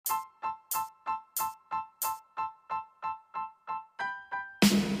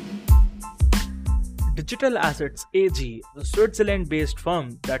Digital Assets AG, a Switzerland-based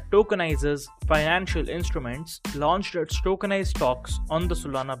firm that tokenizes financial instruments, launched its tokenized stocks on the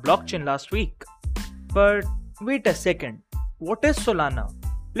Solana blockchain last week. But wait a second, what is Solana?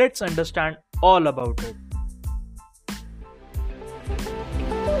 Let's understand all about it.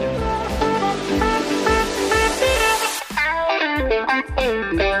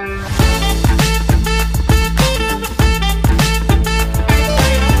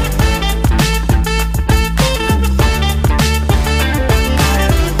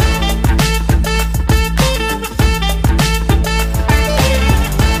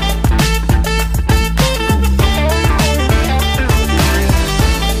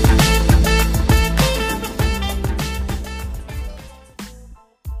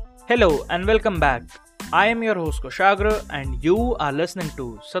 Hello and welcome back. I am your host Kushagra and you are listening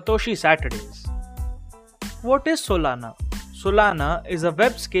to Satoshi Saturdays. What is Solana? Solana is a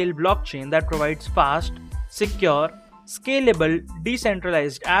web-scale blockchain that provides fast, secure, scalable,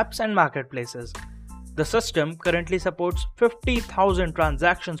 decentralized apps and marketplaces. The system currently supports 50,000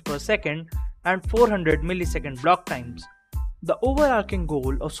 transactions per second and 400 millisecond block times. The overarching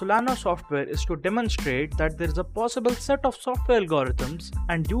goal of Solana software is to demonstrate that there is a possible set of software algorithms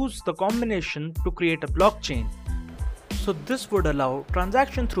and use the combination to create a blockchain. So this would allow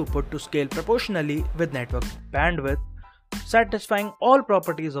transaction throughput to scale proportionally with network bandwidth, satisfying all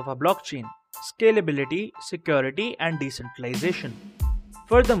properties of a blockchain: scalability, security, and decentralization.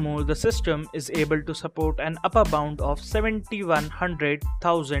 Furthermore, the system is able to support an upper bound of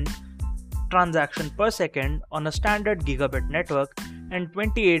 7,100,000 transactions per second on a standard gigabit network and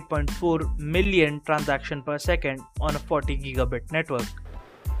 28.4 million transactions per second on a 40 gigabit network.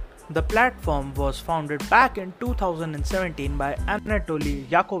 The platform was founded back in 2017 by Anatoly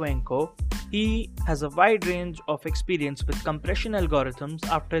Yakovenko. He has a wide range of experience with compression algorithms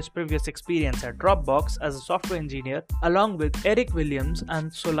after his previous experience at Dropbox as a software engineer. Along with Eric Williams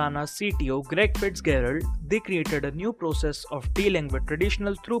and Solana CTO Greg Fitzgerald, they created a new process of dealing with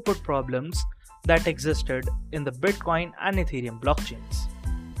traditional throughput problems that existed in the Bitcoin and Ethereum blockchains.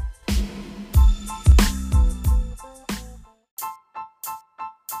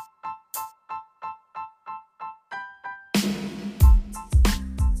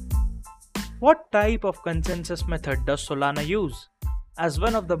 What type of consensus method does Solana use? As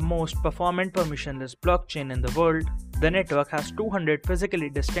one of the most performant permissionless blockchain in the world, the network has 200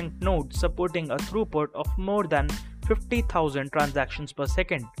 physically distinct nodes supporting a throughput of more than 50,000 transactions per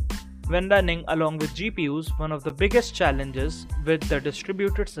second. When running along with GPUs, one of the biggest challenges with the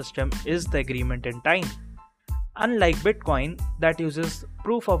distributed system is the agreement in time. Unlike Bitcoin, that uses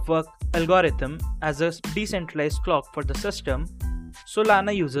proof of work algorithm as a decentralized clock for the system,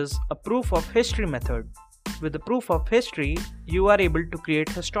 Solana uses a proof of history method. With the proof of history, you are able to create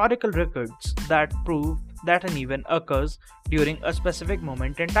historical records that prove that an event occurs during a specific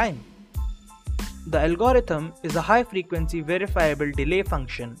moment in time. The algorithm is a high-frequency verifiable delay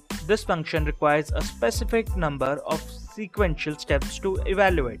function. This function requires a specific number of sequential steps to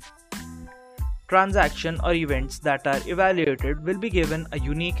evaluate. Transaction or events that are evaluated will be given a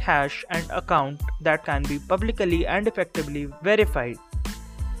unique hash and a count that can be publicly and effectively verified.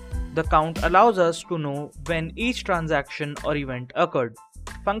 The count allows us to know when each transaction or event occurred,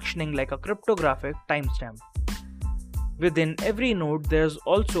 functioning like a cryptographic timestamp. Within every node, there is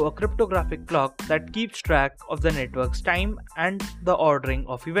also a cryptographic clock that keeps track of the network's time and the ordering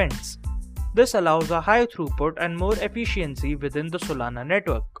of events. This allows a high throughput and more efficiency within the Solana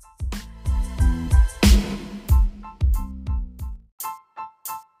network.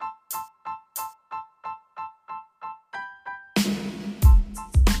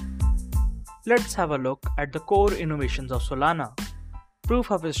 Let's have a look at the core innovations of Solana. Proof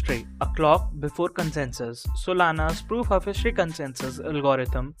of history, a clock before consensus. Solana's proof of history consensus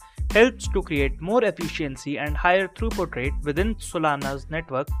algorithm helps to create more efficiency and higher throughput rate within Solana's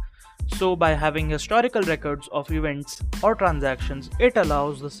network. So by having historical records of events or transactions, it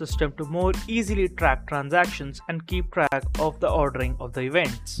allows the system to more easily track transactions and keep track of the ordering of the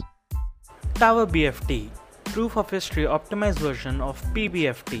events. Tower BFT, proof of history optimized version of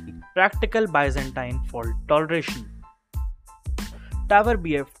PBFT, practical Byzantine fault toleration. Tower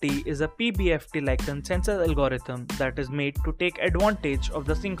BFT is a PBFT-like consensus algorithm that is made to take advantage of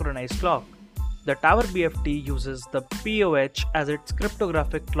the synchronized clock. The Tower BFT uses the POH as its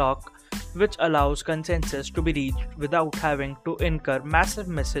cryptographic clock, which allows consensus to be reached without having to incur massive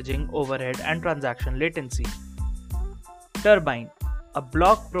messaging overhead and transaction latency. Turbine, a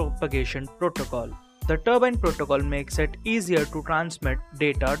block propagation protocol. The Turbine protocol makes it easier to transmit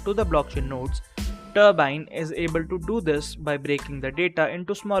data to the blockchain nodes. Turbine is able to do this by breaking the data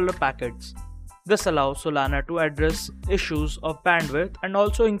into smaller packets. This allows Solana to address issues of bandwidth and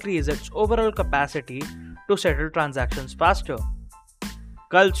also increase its overall capacity to settle transactions faster.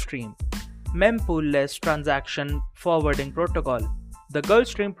 Gulfstream, mempool-less transaction forwarding protocol. The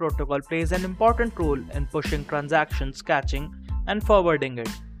Gulfstream protocol plays an important role in pushing transactions, catching and forwarding it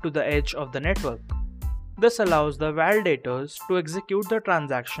to the edge of the network. This allows the validators to execute the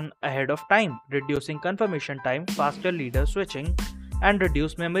transaction ahead of time, reducing confirmation time, faster leader switching, and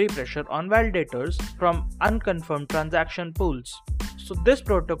reduce memory pressure on validators from unconfirmed transaction pools. So this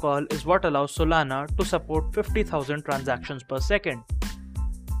protocol is what allows Solana to support 50,000 transactions per second.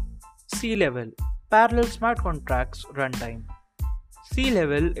 C-Level Parallel Smart Contracts Runtime.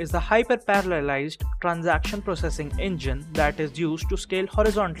 C-Level is a hyper-parallelized transaction processing engine that is used to scale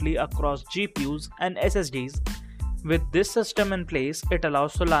horizontally across GPUs and SSDs. With this system in place, it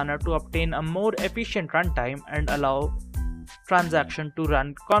allows Solana to obtain a more efficient runtime and allow transactions to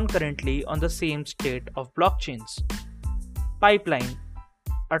run concurrently on the same state of blockchains. Pipeline,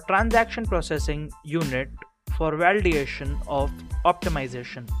 a transaction processing unit for validation of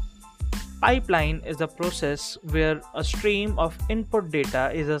optimization. Pipeline is a process where a stream of input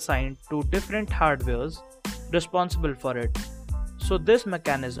data is assigned to different hardwares responsible for it. So this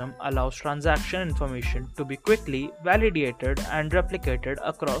mechanism allows transaction information to be quickly validated and replicated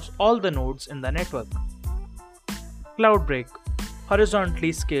across all the nodes in the network. Cloudbreak,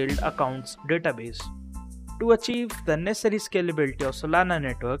 horizontally scaled accounts database. To achieve the necessary scalability of Solana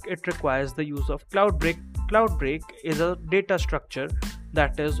network, it requires the use of Cloudbreak. Cloudbreak is a data structure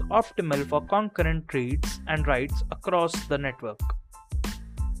that is optimal for concurrent reads and writes across the network.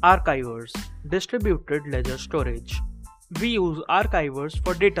 Archivers, distributed ledger storage. We use archivers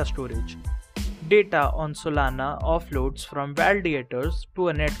for data storage. Data on Solana offloads from validators to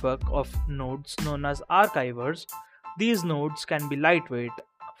a network of nodes known as archivers. These nodes can be lightweight,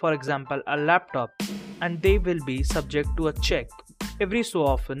 for example a laptop, and they will be subject to a check every so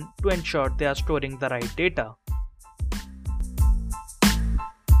often to ensure they are storing the right data.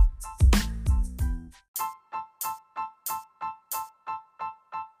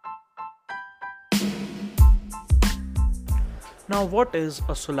 Now, what is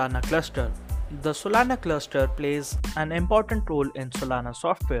a Solana cluster? The Solana cluster plays an important role in Solana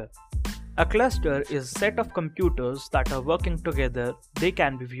software. A cluster is a set of computers that are working together. They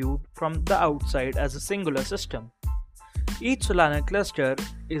can be viewed from the outside as a singular system. Each Solana cluster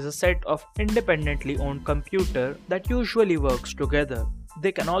is a set of independently owned computers that usually works together.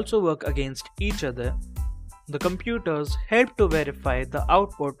 They can also work against each other. The computers help to verify the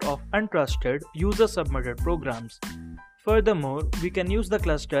output of untrusted user-submitted programs. Furthermore, we can use the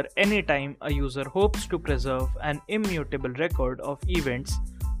cluster anytime a user hopes to preserve an immutable record of events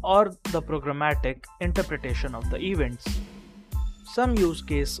or the programmatic interpretation of the events. Some use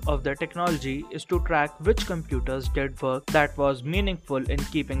case of the technology is to track which computers did work that was meaningful in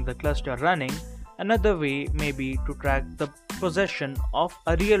keeping the cluster running. Another way may be to track the possession of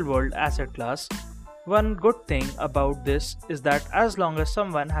a real-world asset class. One good thing about this is that as long as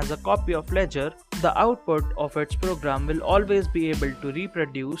someone has a copy of Ledger, the output of its program will always be able to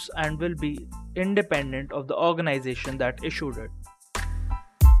reproduce and will be independent of the organization that issued it.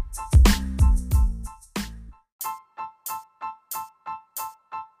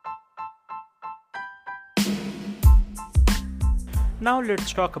 Now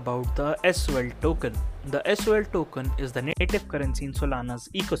let's talk about the SOL token. The SOL token is the native currency in Solana's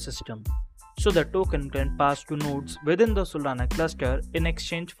ecosystem. So the token can pass to nodes within the Solana cluster in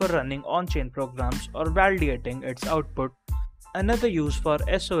exchange for running on-chain programs or validating its output. Another use for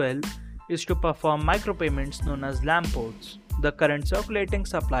SOL is to perform micropayments known as LAMP ports. The current circulating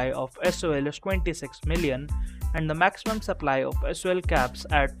supply of SOL is 26 million and the maximum supply of SOL caps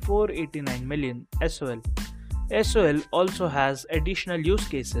at 489 million SOL. SOL also has additional use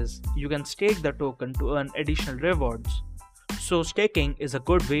cases. You can stake the token to earn additional rewards. So staking is a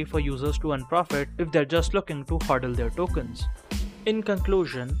good way for users to earn profit if they're just looking to hodl their tokens. In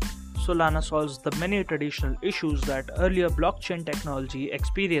conclusion, Solana solves the many traditional issues that earlier blockchain technology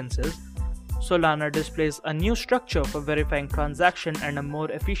experiences. Solana displays a new structure for verifying transactions and a more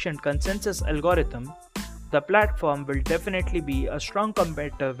efficient consensus algorithm. The platform will definitely be a strong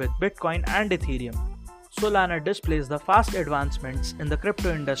competitor with Bitcoin and Ethereum. Solana displays the fast advancements in the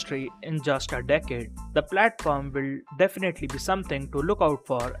crypto industry in just a decade. The platform will definitely be something to look out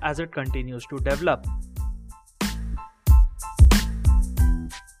for as it continues to develop.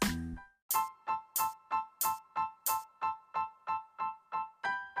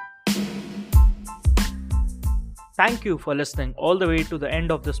 Thank you for listening all the way to the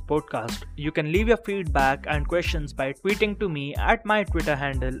end of this podcast. You can leave your feedback and questions by tweeting to me at my Twitter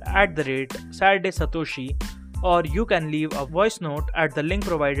handle @SaturdaySatoshi, or you can leave a voice note at the link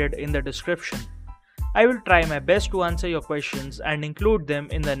provided in the description. I will try my best to answer your questions and include them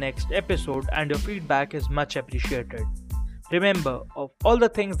in the next episode, and your feedback is much appreciated. Remember, of all the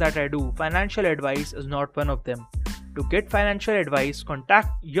things that I do, financial advice is not one of them. To get financial advice,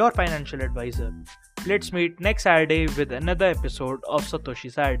 contact your financial advisor. Let's meet next Saturday with another episode of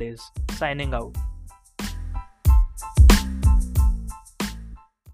Satoshi Saturdays. Signing out.